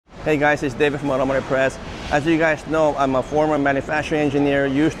Hey guys, it's David from Automotive Press. As you guys know, I'm a former manufacturing engineer,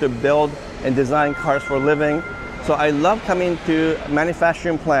 used to build and design cars for a living. So I love coming to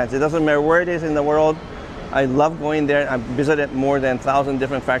manufacturing plants. It doesn't matter where it is in the world. I love going there. I've visited more than 1,000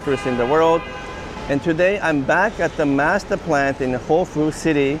 different factories in the world. And today I'm back at the Mazda plant in Hofu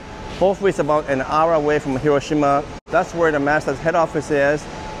City. Hofu is about an hour away from Hiroshima. That's where the Mazda's head office is.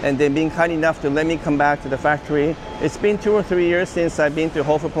 And they've been kind enough to let me come back to the factory. It's been 2 or 3 years since I've been to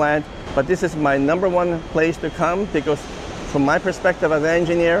Hofu plant, but this is my #1 place to come because from my perspective as an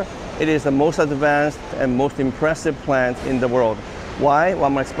engineer, it is the most advanced and most impressive plant in the world. Why? Well,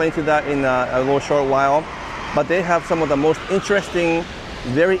 I'm gonna explain to that in a little short while, but they have some of the most interesting,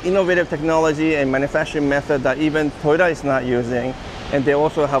 very innovative technology and manufacturing method that even Toyota is not using, and they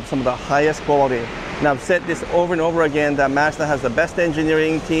also have some of the highest quality. Now, I've said this over and over again that Mazda has the best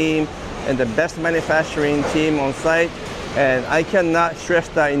engineering team and the best manufacturing team on site, and I cannot stress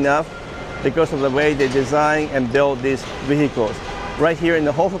that enough because of the way they design and build these vehicles. Right here in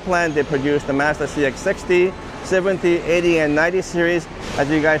the Hofu plant, they produce the Mazda CX-60, 70, 80, and 90 series. As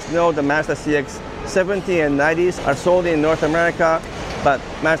you guys know, the Mazda CX-70 and 90s are sold in North America, but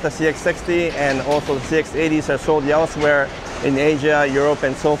Mazda CX-60 and also the CX-80s are sold elsewhere in Asia, Europe,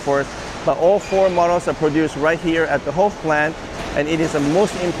 and so forth. But all 4 models are produced right here at the Hofu plant, and it is the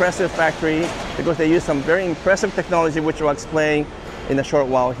most impressive factory because they use some very impressive technology, which I'll explain in a short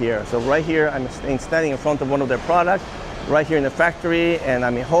while here. So right here, I'm standing in front of one of their products, right here in the factory, and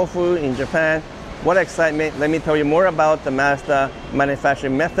I'm in Hofu in Japan. What excitement! Let me tell you more about the Mazda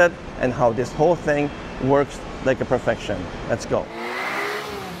manufacturing method and how this whole thing works like a perfection. Let's go.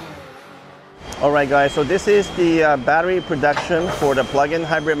 All right, guys, so this is the battery production for the plug-in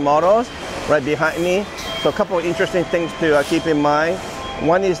hybrid models right behind me. So a couple of interesting things to keep in mind.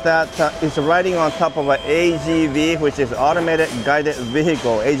 One is that it's riding on top of an AGV, which is Automated Guided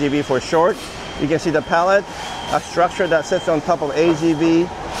Vehicle, AGV for short. You can see the pallet, a structure that sits on top of AGV.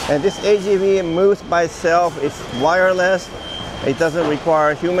 And this AGV moves by itself. It's wireless. It doesn't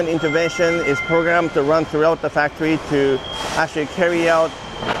require human intervention. It's programmed to run throughout the factory to actually carry out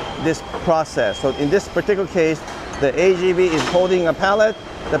this process. So in this particular case, the AGV is holding a pallet,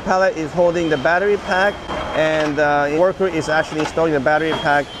 the pallet is holding the battery pack, and the worker is actually installing the battery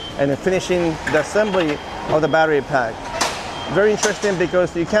pack and then finishing the assembly of the battery pack. Very interesting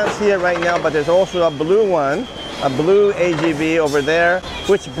because you can't see it right now, but there's also a blue one, a blue AGV over there,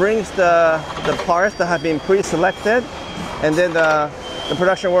 which brings the parts that have been pre-selected, and then the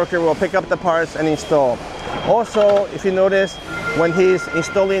production worker will pick up the parts and install. Also, if you notice, when he's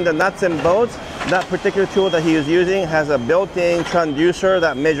installing the nuts and bolts, that particular tool that he is using has a built-in transducer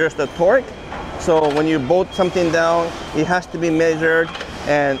that measures the torque. So when you bolt something down, it has to be measured,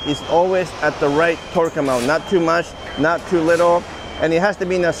 and it's always at the right torque amount, not too much, not too little, and it has to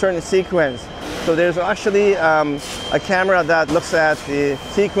be in a certain sequence. So there's actually a camera that looks at the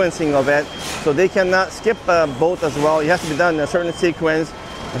sequencing of it, so they cannot skip a bolt as well. It has to be done in a certain sequence,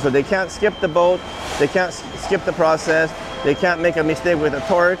 and so they can't skip the bolt, they can't skip the process, they can't make a mistake with the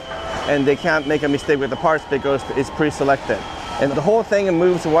torque, and they can't make a mistake with the parts because it's pre-selected. And the whole thing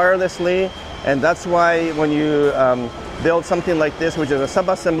moves wirelessly, and that's why when you build something like this, which is a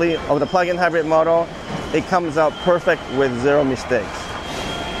sub-assembly of the plug-in hybrid model, it comes out perfect with 0 mistakes.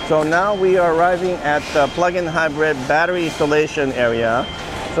 So now we are arriving at the plug-in hybrid battery installation area.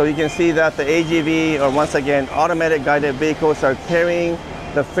 So you can see that the AGV, or once again, automated guided vehicles, are carrying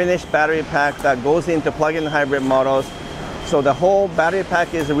the finished battery pack that goes into plug-in hybrid models. So the whole battery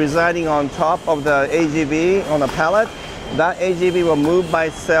pack is residing on top of the AGV on a pallet. That AGV will move by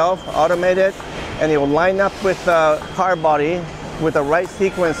itself, automated, and it will line up with the car body with the right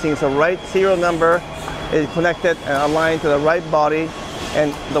sequencing. So right serial number is connected and aligned to the right body,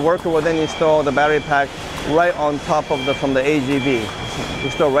 and the worker will then install the battery pack right on top of from the AGV,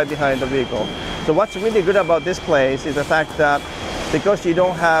 installed right behind the vehicle. So what's really good about this place is the fact that because you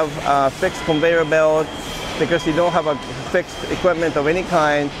don't have a fixed conveyor belt, because you don't have a fixed equipment of any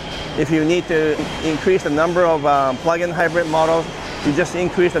kind, if you need to increase the number of plug-in hybrid models, you just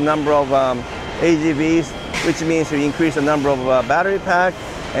increase the number of AGVs, which means you increase the number of battery pack,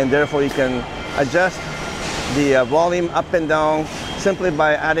 and therefore you can adjust the volume up and down simply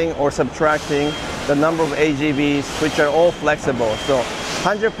by adding or subtracting the number of AGVs, which are all flexible. So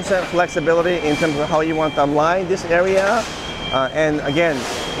 100% flexibility in terms of how you want to align this area. And again,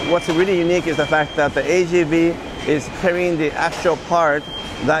 what's really unique is the fact that the AGV is carrying the actual part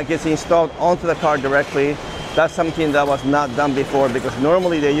that gets installed onto the car directly. That's something that was not done before, because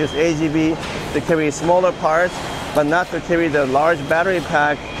normally they use AGV to carry smaller parts, but not to carry the large battery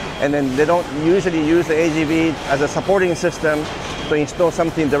pack, and then they don't usually use the AGV as a supporting system to install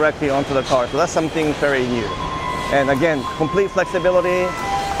something directly onto the car. So that's something very new. And again, complete flexibility,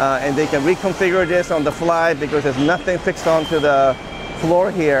 and they can reconfigure this on the fly because there's nothing fixed onto the floor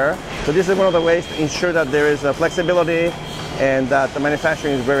here. So this is one of the ways to ensure that there is a flexibility and that the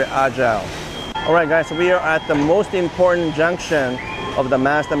manufacturing is very agile. All right, guys, so we are at the most important junction of the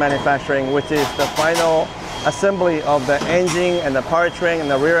Mazda manufacturing, which is the final assembly of the engine and the powertrain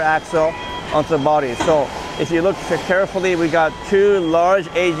and the rear axle onto the body. So if you look carefully, we got two large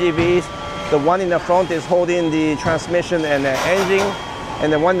AGVs. The one in the front is holding the transmission and the engine,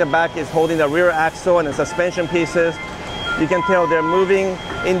 and the one in the back is holding the rear axle and the suspension pieces. You can tell they're moving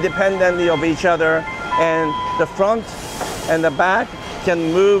independently of each other, and the front and the back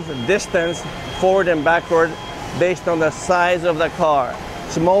can move distance forward and backward based on the size of the car.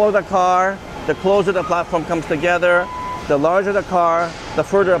 Smaller the car, the closer the platform comes together. The larger the car, the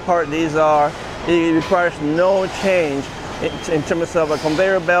further apart these are. It requires no change in terms of a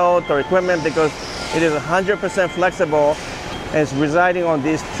conveyor belt or equipment because it is 100% flexible and it's residing on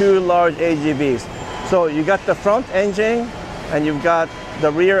these two large AGVs. So you got the front engine and you've got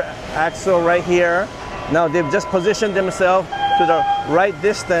the rear axle right here. Now they've just positioned themselves to the right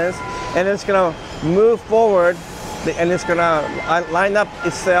distance, and it's gonna move forward and it's gonna line up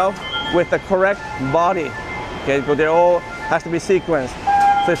itself with the correct body. Okay, so they all has to be sequenced.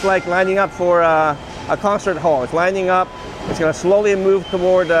 So it's like lining up for a concert hall. It's lining up, it's gonna slowly move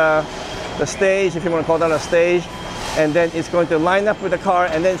toward the stage, if you wanna call that a stage, and then it's going to line up with the car,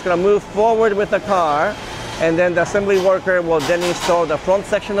 and then it's gonna move forward with the car, and then the assembly worker will then install the front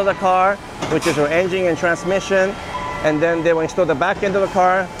section of the car, which is your engine and transmission, and then they will install the back end of the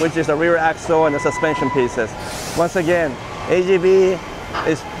car, which is the rear axle and the suspension pieces. Once again, AGV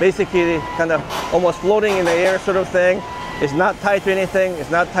is basically kind of almost floating in the air sort of thing. It's not tied to anything, it's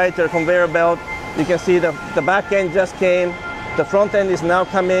not tied to a conveyor belt. You can see the back end just came, the front end is now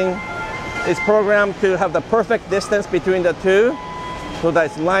coming. It's programmed to have the perfect distance between the two so that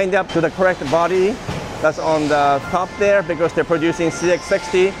it's lined up to the correct body that's on the top there, because they're producing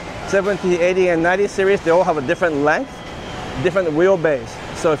CX-60, 70, 80, and 90 series. They all have a different length, different wheelbase.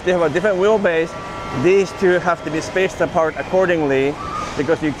 So if they have a different wheelbase, these two have to be spaced apart accordingly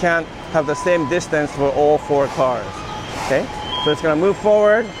because you can't have the same distance for all four cars. Okay, so it's going to move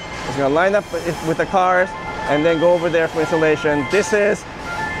forward, it's going to line up with the cars, and then go over there for installation. This is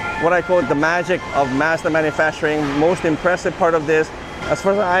what I call the magic of Mazda manufacturing. Most impressive part of this, as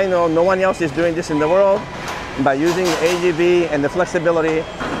far as I know, no one else is doing this in the world. By using the AGV and the flexibility,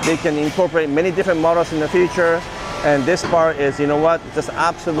 they can incorporate many different models in the future. And this part is, you know what, just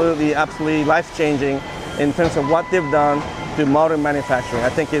absolutely life-changing in terms of what they've done to modern manufacturing. I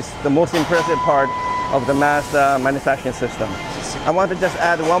think it's the most impressive part of the Mazda manufacturing system. I want to just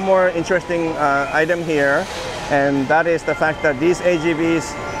add one more interesting item here, and that is the fact that these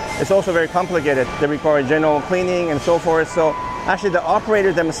AGVs is also very complicated. They require general cleaning and so forth. So actually the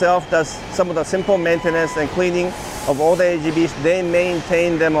operator themselves does some of the simple maintenance and cleaning of all the AGVs. They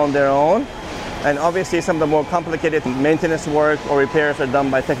maintain them on their own. And obviously some of the more complicated maintenance work or repairs are done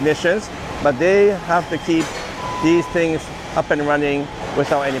by technicians, but they have to keep these things up and running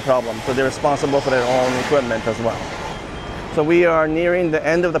without any problem. So they're responsible for their own equipment as well. So we are nearing the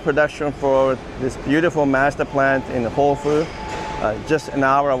end of the production for this beautiful Mazda plant in Hofu, just an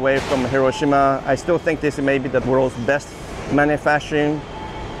hour away from Hiroshima. I still think this may be the world's best manufacturing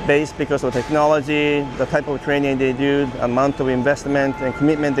base because of technology, the type of training they do, the amount of investment and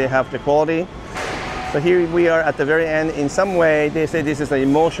commitment they have to quality. So here we are at the very end. In some way, they say this is the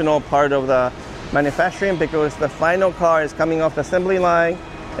emotional part of the manufacturing because the final car is coming off the assembly line.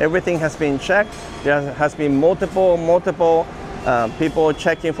 Everything has been checked. There has been multiple people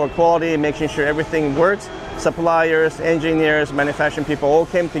checking for quality, making sure everything works. Suppliers, engineers, manufacturing people all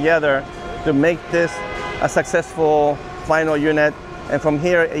came together to make this a successful final unit. And from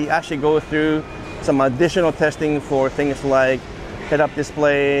here, it actually goes through some additional testing for things like head-up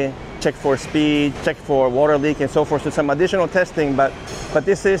display, check for speed, check for water leak, and so forth. So some additional testing, but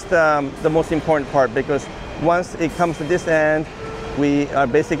this is the most important part because once it comes to this end, we are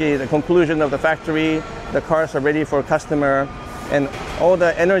basically the conclusion of the factory. The cars are ready for customer, and all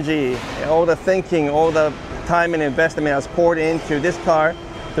the energy, all the thinking, all the time and investment has poured into this car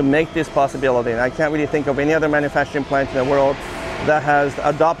to make this possibility. And I can't really think of any other manufacturing plant in the world that has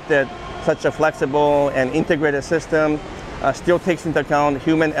adopted such a flexible and integrated system, still takes into account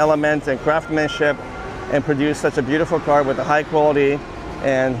human elements and craftsmanship, and produce such a beautiful car with a high quality.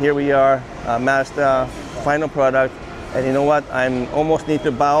 And here we are, Mazda final product. And you know what? I almost need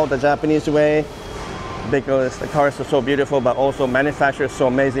to bow the Japanese way because the cars are so beautiful, but also manufactured so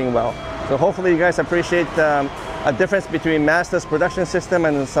amazing well. So hopefully you guys appreciate a difference between Mazda's production system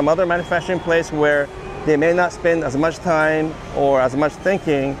and some other manufacturing place where they may not spend as much time or as much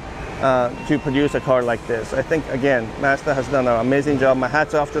thinking to produce a car like this. I think, again, Mazda has done an amazing job. My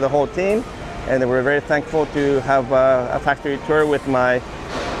hat's off to the whole team, and we're very thankful to have a factory tour with my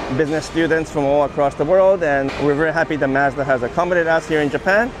business students from all across the world, and we're very happy that Mazda has accommodated us here in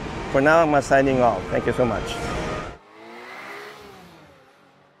Japan. For now, I'm signing off. Thank you so much.